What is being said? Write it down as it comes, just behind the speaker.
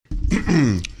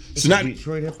It's not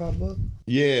Detroit hip hop book.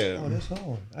 Yeah. Oh, that's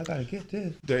hard. I gotta get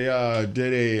this. They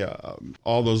did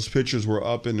all those pictures were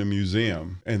up in the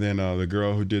museum, and then the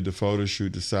girl who did the photo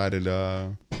shoot decided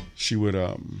she would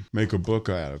make a book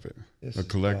out of it, a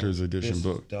collector's edition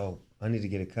book. Is dope. I need to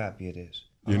get a copy of this.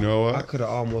 You know what? I could have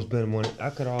almost been one.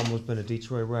 I could have almost been a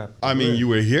Detroit rapper. I mean, you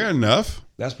were here enough.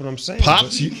 That's what I'm saying.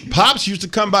 Pops used to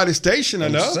come by the station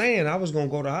enough. I'm saying I was gonna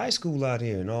go to high school out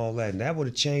here and all that, and that would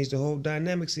have changed the whole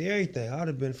dynamics of everything. I'd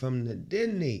have been from the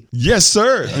Disney. Yes,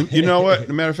 sir. And you know what? As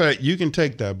a matter of fact, you can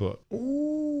take that book.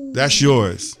 Ooh. That's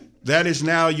yours. That is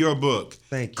now your book.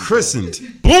 Thank you. Christened.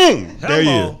 Boom. Hello. There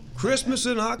you. Christmas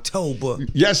in October.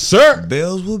 Yes, sir.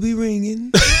 Bells will be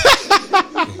ringing.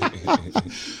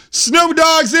 Snoop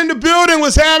Dogg's in the building.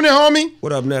 What's happening, homie?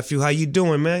 What up, nephew? How you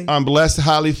doing, man? I'm blessed,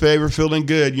 highly favored, feeling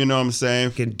good. You know what I'm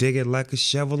saying? Can dig it like a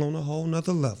shovel on a whole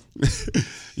nother level.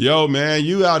 Yo, man,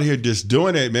 you out here just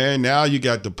doing it, man. Now you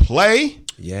got the play.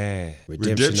 Yeah,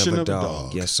 Redemption of a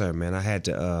Dog. Yes, sir, man. I had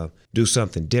to do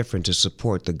something different to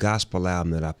support the gospel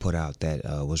album that I put out that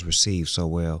was received so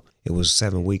well. It was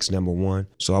 7 weeks, #1.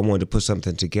 So I wanted to put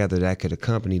something together that could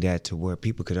accompany that to where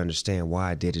people could understand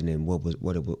why I did it and what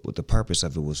the purpose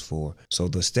of it was for. So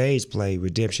the stage play,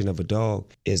 Redemption of a Dog,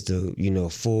 is the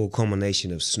full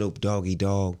culmination of Snoop Doggy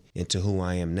Dogg into who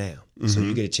I am now. Mm-hmm. So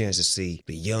you get a chance to see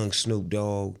the young Snoop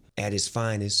Dogg at his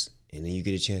finest, and then you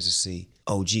get a chance to see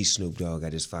OG Snoop Dogg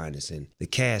at his finest. And the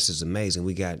cast is amazing.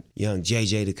 We got young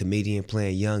JJ the comedian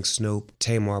playing young Snoop,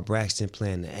 Tamar Braxton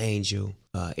playing the angel,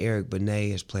 Eric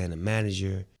Benet is playing the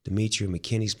manager, Demetria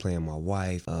McKinney's playing my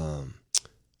wife, Omar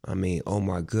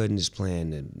Gooden is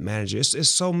playing the manager. It's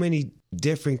so many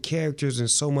different characters and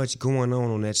so much going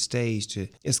on that stage.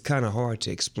 It's kind of hard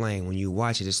to explain. When you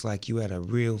watch it, it's like you at a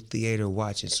real theater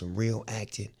watching some real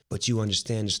acting, but you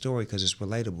understand the story because it's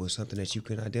relatable. It's something that you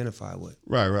can identify with.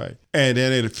 Right. And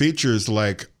then it features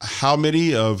like how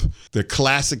many of the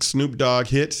classic Snoop Dogg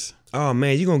hits? Oh,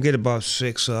 man, you're going to get about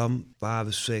 6 of them, 5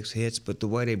 or 6 hits, but the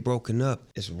way they broken up,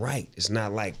 it's right. It's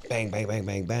not like bang, bang, bang,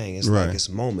 bang, bang. It's like it's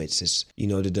moments. It's,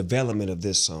 the development of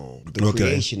this song, the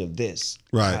creation of this.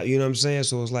 Right. You know what I'm saying?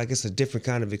 So it's like it's a different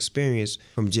kind of experience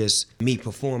from just me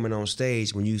performing on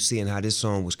stage when you seeing how this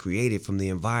song was created from the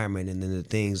environment and then the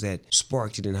things that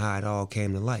sparked it and how it all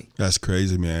came to light. That's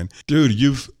crazy, man. Dude,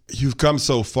 you've come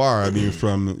so far. I mean,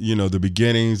 from, the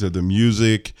beginnings of the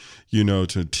music, to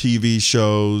TV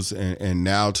shows and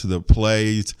now to the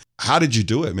plays. How did you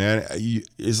do it, man?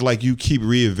 It's like you keep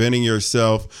reinventing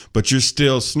yourself, but you're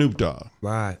still Snoop Dogg.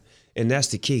 Right. And that's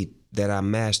the key, that I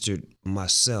mastered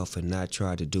myself and not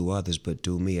try to do others, but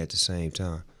do me at the same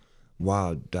time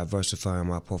while diversifying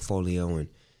my portfolio and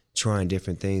trying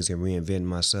different things and reinventing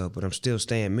myself. But I'm still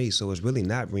staying me, so it's really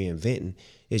not reinventing.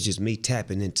 It's just me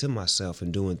tapping into myself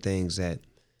and doing things that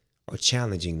are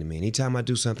challenging to me. Anytime I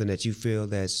do something that you feel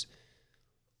that's,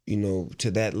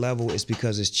 to that level, it's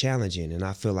because it's challenging, and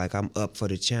I feel like I'm up for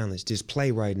the challenge. This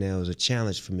play right now is a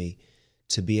challenge for me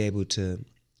to be able to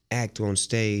act on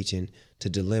stage and to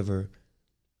deliver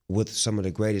with some of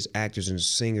the greatest actors and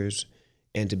singers,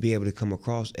 and to be able to come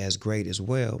across as great as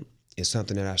well is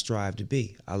something that I strive to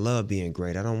be. I love being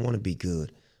great. I don't want to be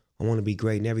good. I want to be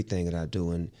great in everything that I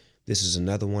do, and this is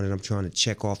another one that I'm trying to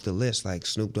check off the list. Like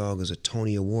Snoop Dogg is a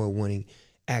Tony Award-winning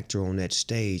actor on that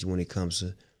stage when it comes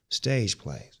to stage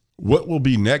plays. What will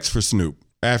be next for Snoop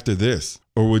after this?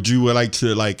 Or would you like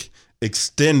to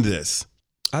extend this?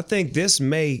 I think this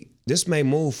may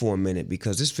move for a minute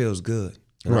because this feels good.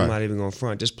 And I'm not even going to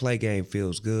front. This play game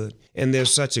feels good. And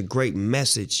there's such a great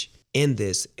message in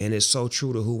this, and it's so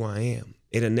true to who I am.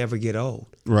 It'll never get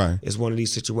old. Right. It's one of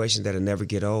these situations that'll never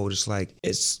get old. It's like,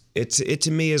 it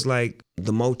to me is like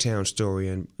the Motown story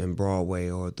in Broadway,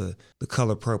 or the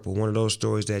Color Purple, one of those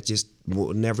stories that just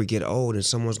will never get old, and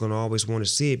someone's going to always want to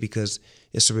see it because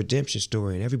it's a redemption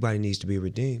story and everybody needs to be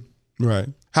redeemed. Right.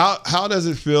 How does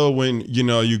it feel when,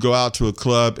 you go out to a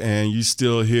club and you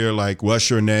still hear like What's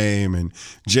Your Name and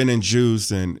Gin and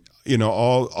Juice and,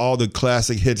 all the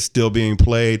classic hits still being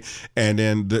played, and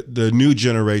then the new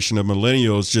generation of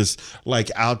millennials just like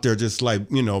out there just like,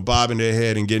 bobbing their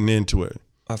head and getting into it?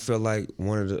 I feel like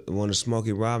one of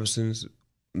Smokey Robinson's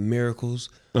miracles,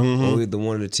 mm-hmm. or either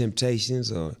one of the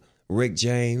Temptations or Rick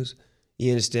James.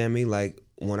 You understand me? Like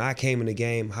when I came in the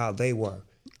game, how they were.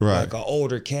 Right. Like an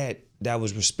older cat that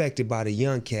was respected by the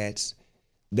young cats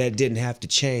that didn't have to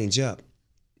change up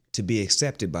to be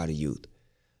accepted by the youth.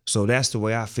 So that's the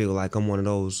way I feel like I'm one of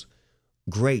those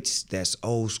greats that's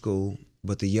old school,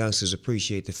 but the youngsters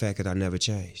appreciate the fact that I never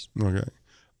changed. Okay.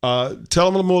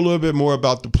 Tell them a little bit more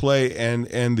about the play and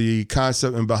the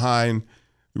concept and behind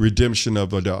Redemption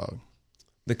of a Dog.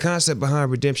 The concept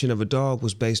behind Redemption of a Dog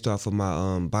was based off of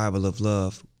my Bible of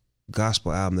Love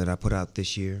gospel album that I put out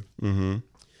this year. Mm-hmm.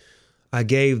 I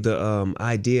gave the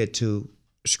idea to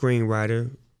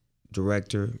screenwriter,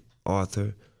 director,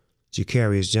 author,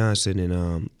 Jacarius Johnson,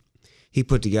 and he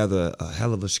put together a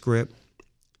hell of a script,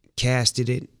 casted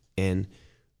it, and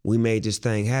we made this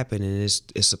thing happen. And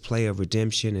it's a play of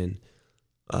redemption and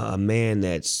a man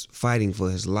that's fighting for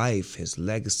his life, his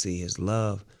legacy, his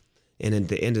love. And at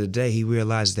the end of the day, he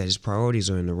realizes that his priorities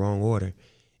are in the wrong order,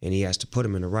 and he has to put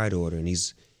them in the right order. And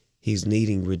he's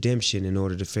needing redemption in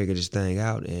order to figure this thing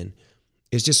out. And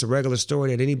it's just a regular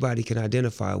story that anybody can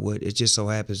identify with. It just so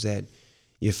happens that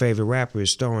your favorite rapper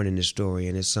is starring in this story,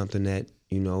 and it's something that,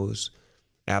 is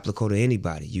applicable to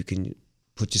anybody. You can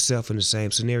put yourself in the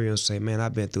same scenario and say, man,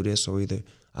 I've been through this, or either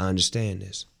I understand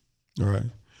this. All right.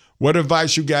 What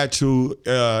advice you got to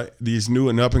these new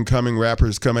and up-and-coming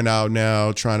rappers coming out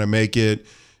now, trying to make it,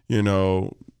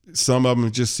 some of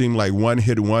them just seem like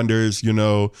one-hit wonders,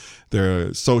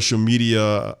 they're social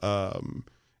media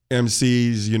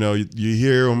MCs, you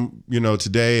hear them,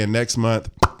 today and next month,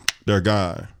 they're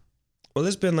gone. Well,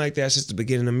 it's been like that since the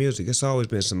beginning of music. It's always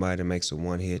been somebody that makes a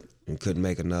one hit and couldn't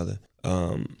make another.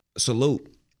 Salute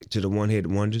to the one-hit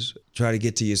wonders. Try to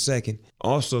get to your second.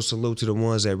 Also salute to the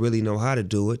ones that really know how to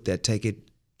do it, that take it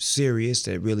serious,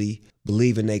 that really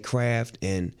believe in their craft,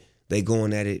 and they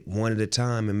going at it one at a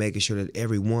time and making sure that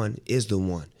every one is the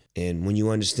one. And when you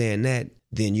understand that,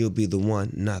 then you'll be the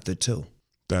one, not the two.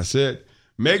 That's it.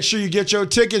 Make sure you get your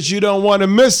tickets. You don't want to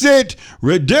miss it.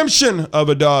 Redemption of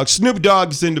a Dog. Snoop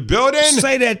Dogg is in the building.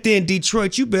 Say that then,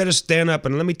 Detroit. You better stand up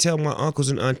and let me tell my uncles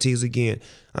and aunties again.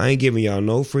 I ain't giving y'all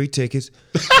no free tickets.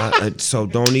 So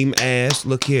don't even ask.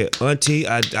 Look here, auntie,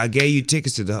 I gave you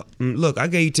tickets to the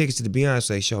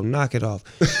Beyonce show. Knock it off.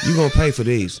 You gonna pay for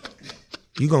these.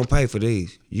 You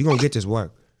gonna get this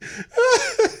work.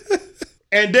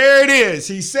 And there it is.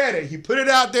 He said it. He put it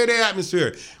out there in the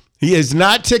atmosphere. He is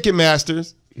not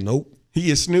Ticketmasters. Nope. He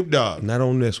is Snoop Dogg. Not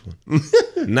on this one.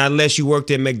 Not unless you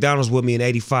worked at McDonald's with me in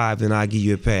 '85, then I'll give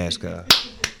you a pass, guys.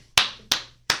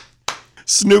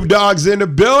 Snoop Dogg's in the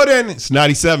building. It's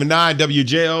 97.9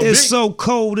 WJOB. It's so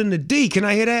cold in the D. Can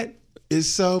I hear that? It's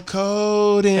so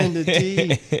cold in the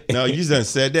D. No, you done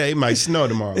said that. It might snow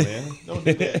tomorrow, man. Don't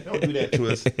do that. Don't do that to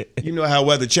us. You know how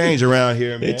weather changed around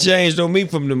here, man. It changed on me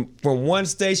from one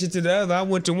station to the other. I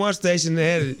went to one station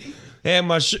and had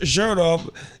my shirt off.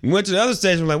 Went to the other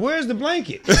station. I'm like, where's the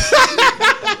blanket?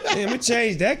 Damn, it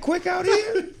changed that quick out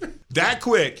here? That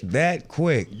quick. That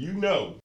quick. You know.